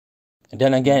And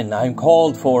then again, I'm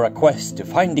called for a quest to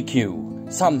find the Q.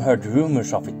 Some heard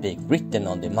rumors of it being written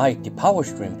on the mighty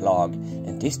PowerStream blog,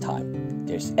 and this time,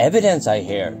 there's evidence I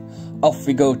hear. Off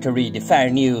we go to read the fair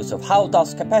news of how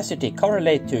does capacity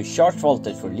correlate to charge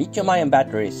voltage for lithium-ion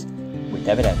batteries with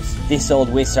evidence. This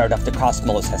old wizard of the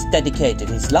cosmos has dedicated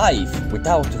his life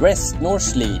without rest nor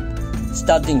sleep,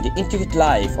 studying the intricate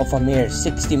life of a mere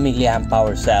 60 milliamp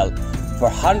hour cell for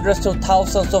hundreds of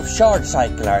thousands of charge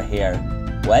cycles are here.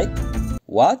 Wait,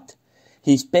 what?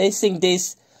 He's basing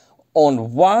this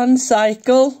on one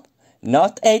cycle?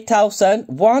 Not 8,000,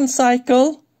 one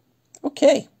cycle?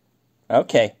 Okay.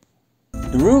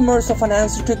 The rumors of an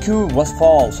answer to Q was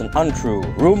false and untrue.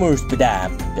 Rumors be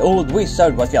damned. The old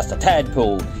wizard was just a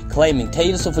tadpole, claiming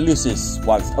tales of Ulysses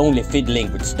whilst only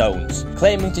fiddling with stones.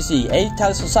 Claiming to see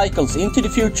 8,000 cycles into the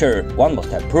future, one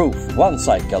must have proof. One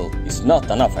cycle is not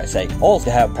enough, I say.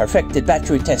 Also have perfected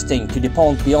battery testing to the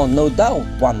point beyond no doubt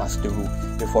one must do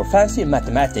before fancy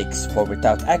mathematics, for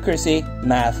without accuracy,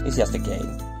 math is just a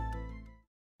game.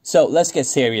 So let's get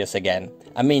serious again.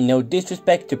 I mean, no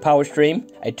disrespect to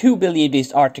PowerStream, I too believed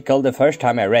this article the first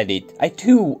time I read it. I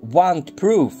too want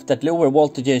proof that lower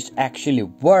voltages actually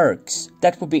works.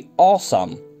 That would be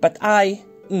awesome. But I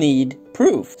need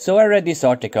proof. So I read this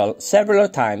article several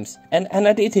times and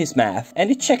I did his math and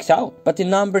it checks out. But the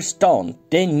numbers don't.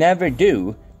 They never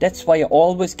do. That's why I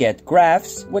always get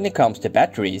graphs when it comes to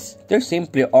batteries. There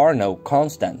simply are no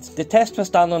constants. The test was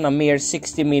done on a mere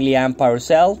 60 milliamp hour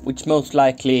cell, which most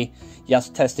likely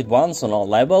just tested once on all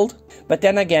leveled. But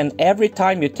then again, every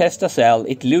time you test a cell,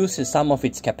 it loses some of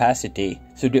its capacity.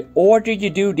 So the order you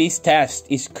do this test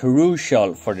is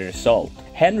crucial for the result.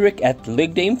 Henrik at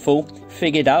Lithium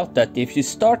figured out that if you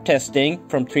start testing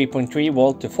from 3.3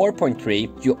 volt to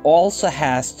 4.3, you also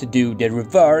has to do the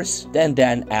reverse and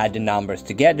then add the numbers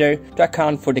together to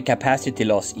account for the capacity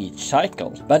loss each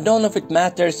cycle. But none of it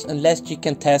matters unless you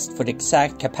can test for the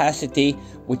exact capacity,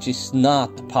 which is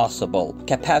not possible.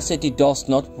 Capacity does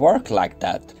not work like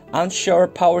that. I'm sure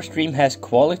PowerStream has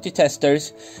quality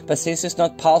testers, but since it's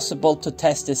not possible to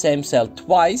test the same cell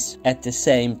twice at the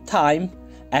same time,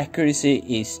 accuracy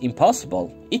is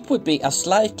impossible. It would be a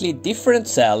slightly different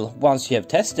cell once you have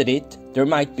tested it. There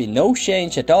might be no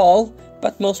change at all,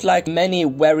 but most likely many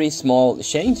very small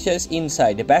changes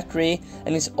inside the battery,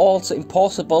 and it's also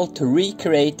impossible to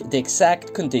recreate the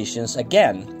exact conditions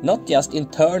again. Not just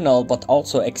internal but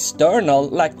also external,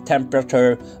 like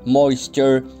temperature,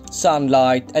 moisture,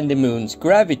 sunlight and the moon's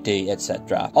gravity,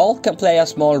 etc. All can play a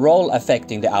small role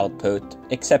affecting the output,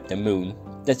 except the moon.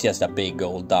 That's just a big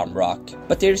old dumb rock.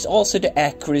 But there is also the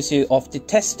accuracy of the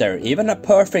tester. Even a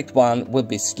perfect one will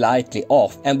be slightly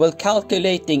off, and while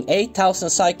calculating 8,000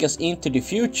 cycles into the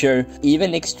future,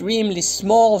 even extremely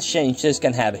small changes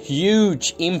can have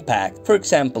huge impact. For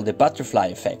example, the butterfly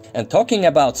effect. And talking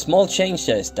about small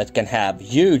changes that can have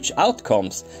huge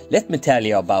outcomes, let me tell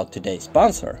you about today's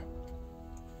sponsor.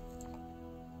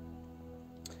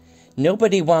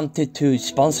 Nobody wanted to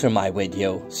sponsor my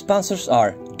video. Sponsors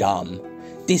are dumb.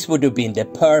 This would have been the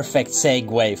perfect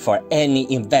segue for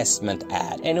any investment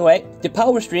ad. Anyway, the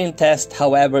PowerStream test,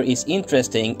 however, is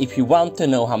interesting if you want to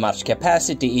know how much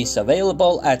capacity is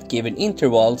available at given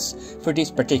intervals for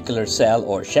this particular cell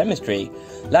or chemistry.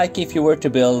 Like if you were to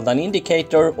build an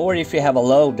indicator, or if you have a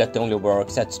load that only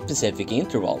works at specific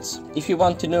intervals. If you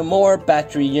want to know more,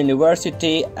 Battery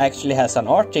University actually has an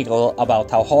article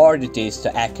about how hard it is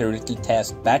to accurately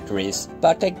test batteries.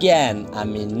 But again, I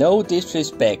mean, no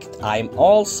disrespect, I'm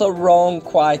also wrong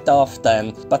quite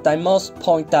often, but I must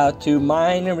point out two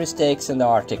minor mistakes in the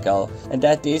article, and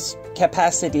that is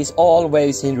capacity is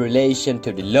always in relation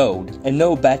to the load, and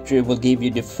no battery will give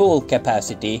you the full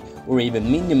capacity or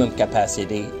even minimum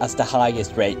capacity as the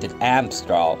highest rated amps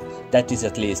draw. That is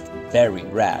at least very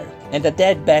rare. And a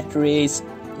dead battery is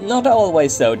not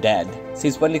always so dead,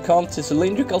 since when it comes to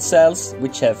cylindrical cells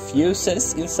which have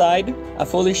fuses inside, a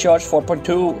fully charged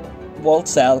 4.2 volt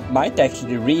cell might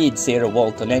actually read 0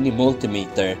 volt on any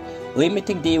multimeter.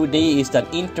 Limiting DOD is an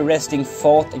interesting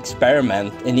thought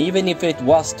experiment, and even if it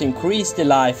was to increase the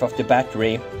life of the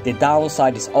battery, the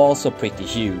downside is also pretty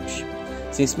huge.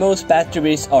 Since most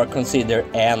batteries are considered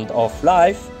end of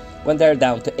life when they're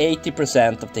down to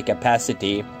 80% of the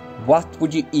capacity, what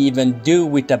would you even do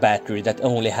with a battery that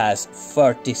only has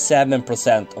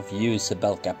 37% of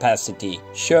usable capacity?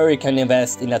 Sure, you can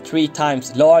invest in a 3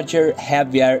 times larger,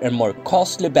 heavier and more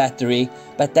costly battery,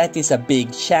 but that is a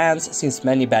big chance since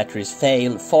many batteries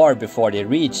fail far before they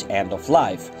reach end of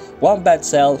life. One bad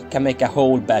cell can make a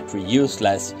whole battery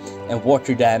useless, and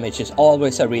water damage is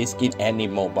always a risk in any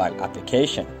mobile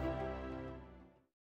application.